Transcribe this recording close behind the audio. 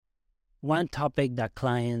one topic that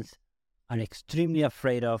clients are extremely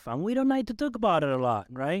afraid of, and we don't like to talk about it a lot,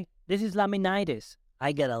 right? This is laminitis.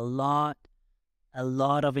 I get a lot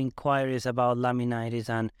of inquiries about laminitis,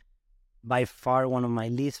 and by far one of my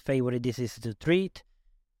least favorite diseases to treat.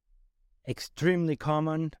 Extremely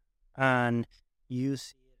common, and you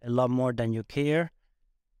see a lot more than you care,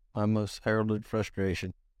 My most heralded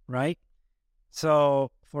frustration. right?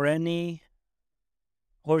 So for any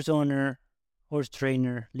horse owner, horse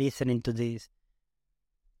trainer listening to this,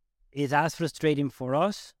 it's as frustrating for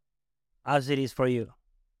us as it is for you.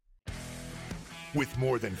 With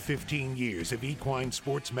more than 15 years of equine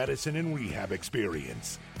sports medicine and rehab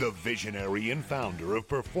experience, the visionary and founder of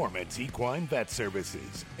Performance Equine Vet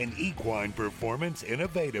Services, an equine performance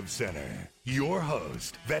innovative center. Your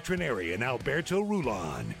host, veterinarian Alberto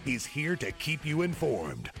Rulon, is here to keep you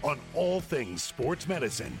informed on all things sports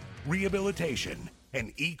medicine, rehabilitation,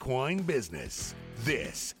 and equine business.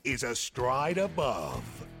 This is A Stride Above.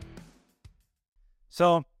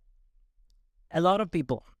 So a lot of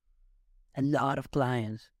people, a lot of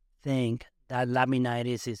clients think that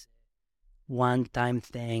laminitis is a one-time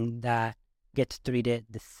thing that gets treated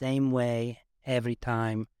the same way every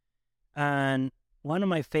time. And one of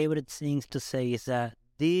my favorite things to say is that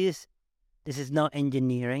this is not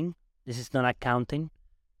engineering, this is not accounting,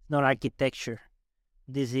 it's not architecture.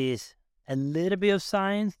 This is a little bit of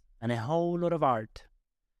science and a whole lot of art.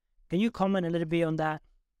 Can you comment a little bit on that?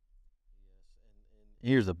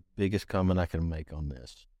 Here's the biggest comment I can make on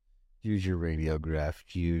this. Use your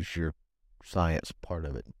radiograph, use your science part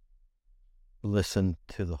of it. Listen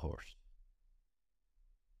to the horse.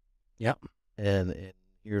 Yep. And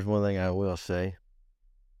here's one thing I will say.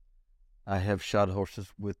 I have shot horses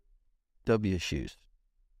with W shoes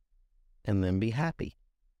and then be happy.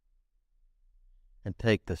 And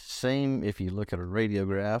take the same, if you look at a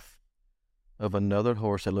radiograph of another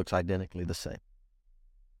horse that looks identically the same.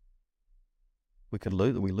 We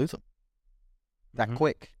lose them that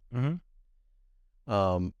quick.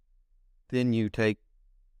 Mm-hmm. Then you take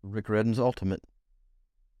Rick Redden's Ultimate,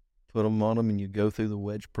 put them on them, and you go through the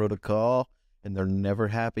wedge protocol, and they're never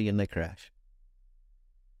happy and they crash.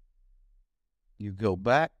 You go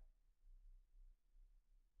back,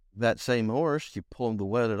 that same horse, you pull them to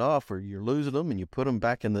wet it off, or you're losing them, and you put them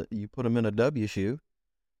back in a W shoe,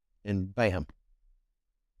 and bam,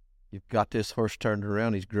 you've got this horse turned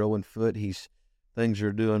around. He's growing foot. Things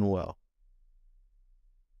are doing well.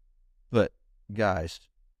 But guys,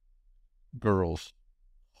 girls,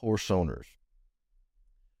 horse owners,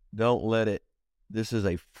 don't let it. This is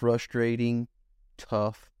a frustrating,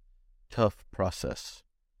 tough process.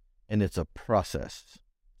 And it's a process. It's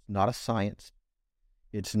not a science.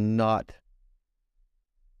 It's not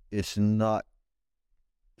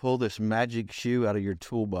pull this magic shoe out of your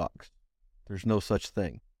toolbox. There's no such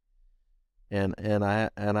thing. And I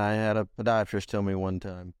had a podiatrist tell me one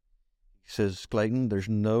time, he says, Clayton, there's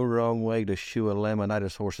no wrong way to shoe a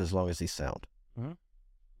laminitis horse as long as he's sound. Mm-hmm.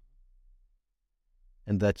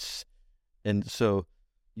 And so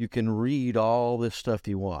you can read all this stuff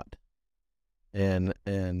you want. And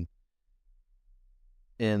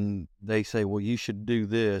they say, well, you should do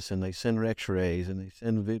this, and they send x-rays and they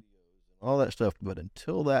send videos and all that stuff. But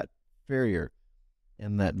until that farrier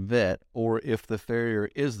and that vet, or if the farrier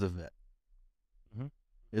is the vet,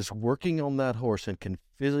 is working on that horse and can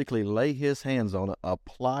physically lay his hands on it,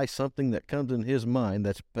 apply something that comes in his mind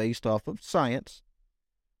that's based off of science,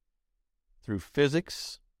 through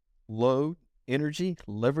physics, load, energy,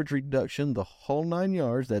 leverage reduction, the whole 9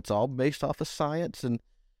 yards, that's all based off of science and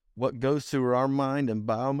what goes through our mind and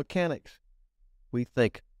biomechanics. We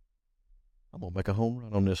think, I'm going to make a home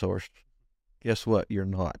run on this horse. Guess what? You're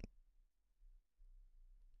not.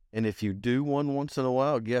 And if you do one once in a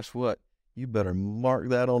while, guess what? You better mark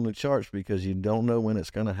that on the charts because you don't know when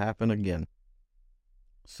it's going to happen again.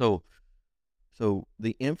 So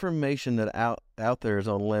the information that out there is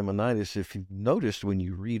on laminitis, if you've noticed when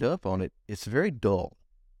you read up on it, it's very dull.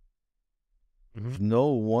 Mm-hmm. There's no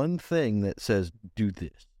one thing that says do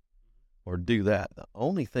this or do that. The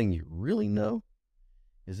only thing you really know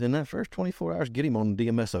is in that first 24 hours, get him on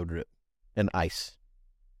DMSO drip and ice.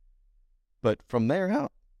 But from there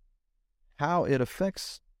out, how it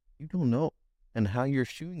affects, you don't know. And how your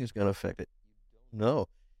shoeing is going to affect it, you don't know.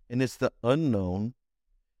 And it's the unknown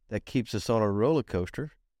that keeps us on a roller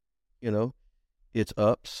coaster. You know, it's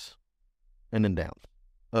ups and then downs,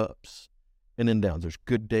 ups and then downs. There's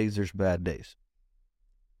good days, there's bad days.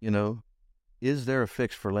 You know, is there a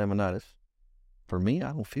fix for laminitis? For me,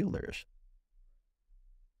 I don't feel there is.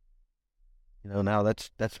 You know, now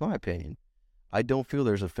that's my opinion. I don't feel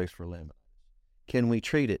there's a fix for laminitis. Can we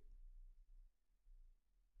treat it?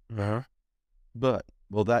 But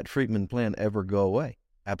will that treatment plan ever go away?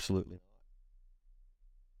 Absolutely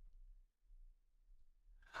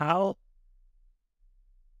not.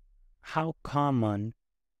 How common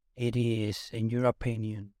it is, in your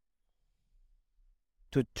opinion,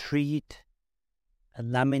 to treat a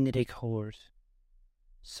laminitic horse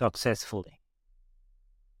successfully?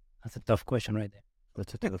 That's a tough question right there.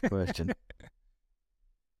 That's a tough question.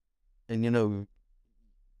 And, you know,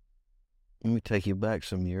 let me take you back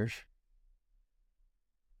some years.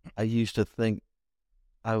 I used to think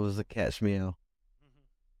I was the cat's meow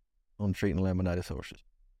on treating laminitis horses.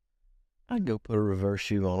 I'd go put a reverse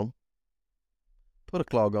shoe on them, put a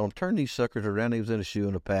clog on them, turn these suckers around. He was in a shoe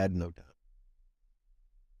and a pad in no time.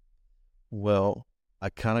 Well, I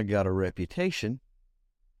kind of got a reputation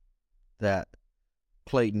that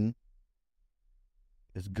Clayton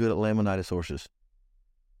is good at laminitis horses.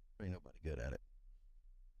 Ain't nobody good at it.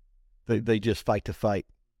 They just fight to fight.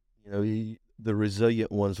 You know, the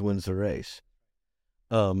resilient ones wins the race.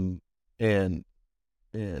 And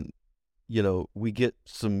you know, we get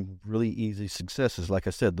some really easy successes. Like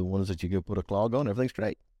I said, the ones that you go put a clog on, everything's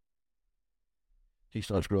great. He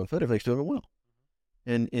starts growing foot, everything's doing well.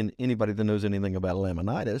 And anybody that knows anything about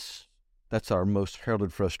laminitis, that's our most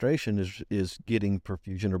heralded frustration is getting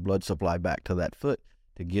perfusion or blood supply back to that foot,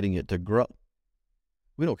 to getting it to grow.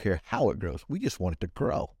 We don't care how it grows. We just want it to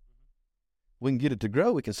grow. We can get it to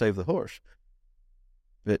grow, we can save the horse.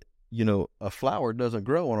 But, you know, a flower doesn't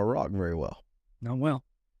grow on a rock very well. Not well.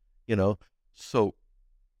 You know, so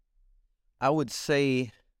I would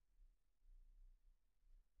say,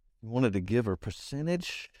 you wanted to give a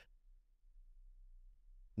percentage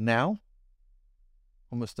now,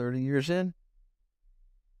 almost 30 years in,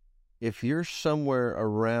 if you're somewhere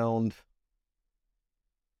around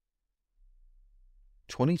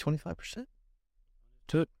 20, 25%,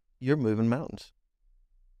 you're moving mountains.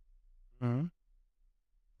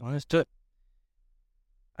 Understood.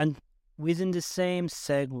 And within the same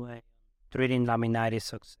segue, treating laminitis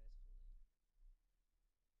success,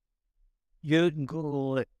 you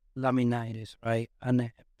Google laminitis, right? And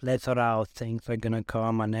a plethora of things are going to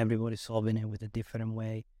come, and everybody's solving it with a different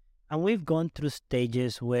way. And we've gone through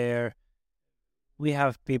stages where we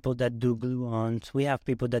have people that do glue-ons, we have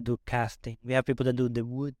people that do casting, we have people that do the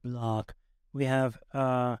wood block, we have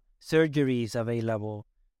surgeries available,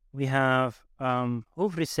 we have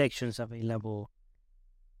hoof resections available.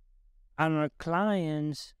 And our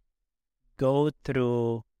clients go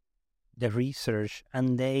through the research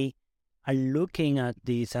and they are looking at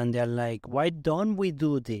this and they're like, why don't we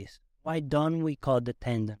do this? Why don't we cut the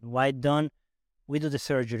tendon? Why don't we do the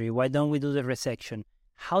surgery? Why don't we do the resection?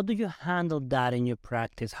 How do you handle that in your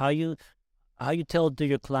practice? How you tell to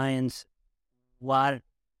your clients what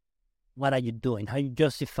are you doing? How you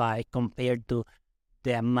justify compared to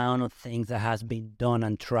the amount of things that has been done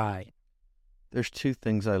and tried? There's two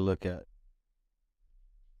things I look at.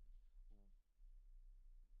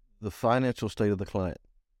 The financial state of the client.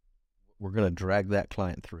 We're going to drag that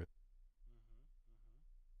client through.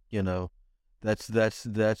 You know, that's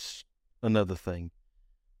another thing.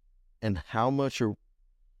 And how much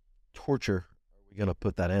torture are we going to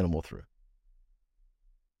put that animal through?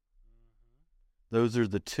 Those are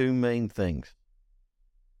the two main things.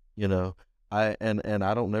 You know, I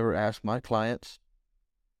don't never ask my clients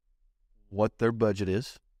what their budget is.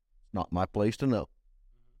 It's not my place to know.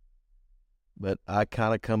 But I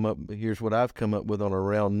kind of come up, here's what I've come up with on a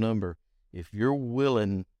round number. If you're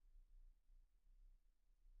willing,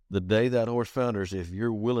 the day that horse founders, if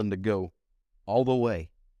you're willing to go all the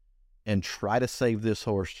way and try to save this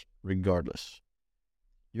horse regardless,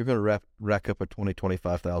 you're going to rack up a $20,000,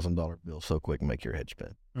 $25,000 bill so quick and make your head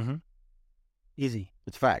spin. Easy.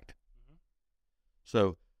 It's fact.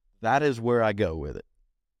 So that is where I go with it.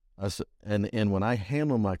 And when I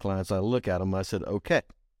handle my clients, I look at them, I said, okay,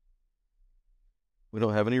 we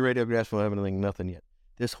don't have any radiographs, we don't have anything, nothing yet.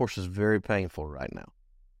 This horse is very painful right now.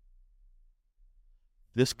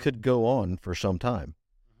 This could go on for some time.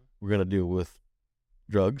 We're going to deal with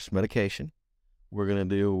drugs, medication. We're going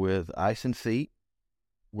to deal with ice and feet.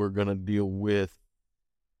 We're going to deal with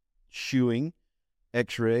shoeing,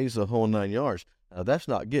 x-rays, the whole 9 yards. Now, that's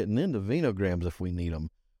not getting into venograms if we need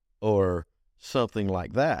them or something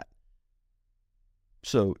like that.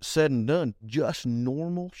 So, said and done, just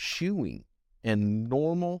normal shoeing and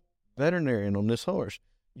normal veterinarian on this horse,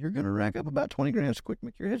 you're going to rack up about 20 grand quick,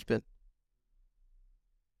 make your head spin.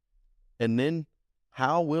 And then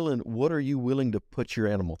what are you willing to put your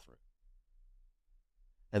animal through?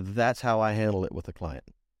 And that's how I handle it with a client.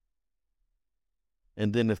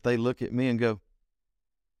 And then if they look at me and go,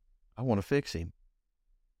 I want to fix him.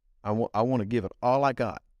 I want to give it all I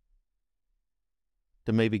got.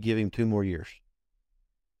 to maybe give him 2 more years.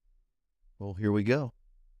 Well, here we go.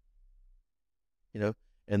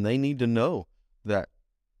 And they need to know that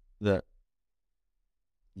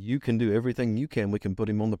you can do everything you can. We can put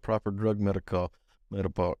him on the proper drug medical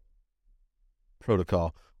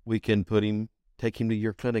protocol. We can take him to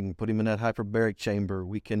your clinic and put him in that hyperbaric chamber.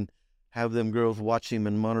 We can have them girls watch him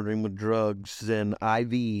and monitor him with drugs and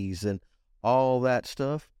IVs and all that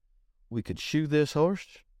stuff. We could shoe this horse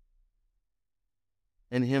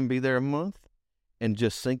and him be there a month and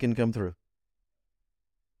just sink and come through.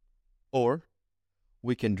 Or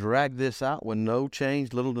we can drag this out with no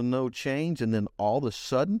change, little to no change, and then all of a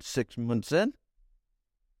sudden, 6 months in,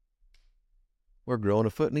 we're growing a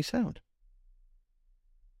foot and he's sound.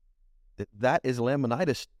 That is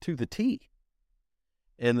laminitis to the T.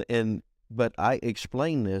 But I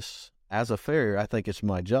explain this as a farrier. I think it's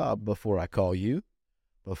my job before I call you,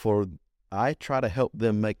 before I try to help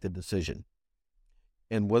them make the decision.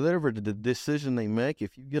 And whatever the decision they make,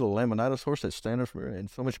 if you get a laminitis horse that's standing in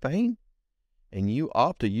so much pain, and you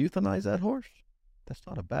opt to euthanize that horse, that's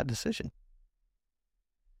not a bad decision.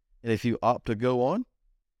 And if you opt to go on,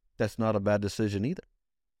 that's not a bad decision either.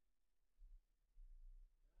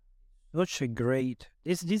 Such a great.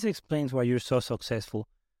 This explains why you're so successful,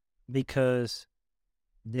 because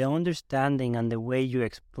the understanding and the way you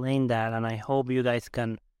explain that, and I hope you guys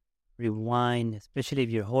can rewind, especially if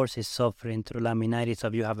your horse is suffering through laminitis, or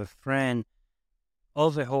if you have a friend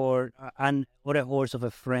of a horse or a horse of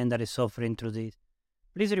a friend that is suffering through this.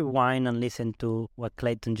 Please rewind and listen to what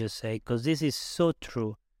Clayton just said, because this is so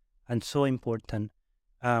true and so important.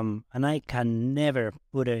 And I can never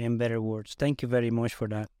put it in better words. Thank you very much for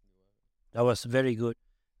that. That was very good.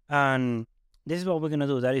 And this is what we're going to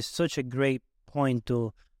do. That is such a great point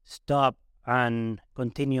to stop and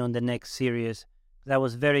continue on the next series. That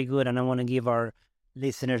was very good, and I want to give our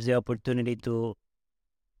listeners the opportunity to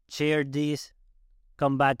share this,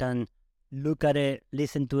 come back and look at it,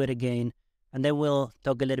 listen to it again, and then we'll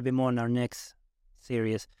talk a little bit more in our next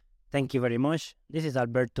series. Thank you very much. This is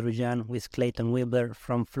Alberto Rujan with Clayton Wilber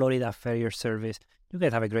from Florida Farrier Service. You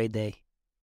guys have a great day.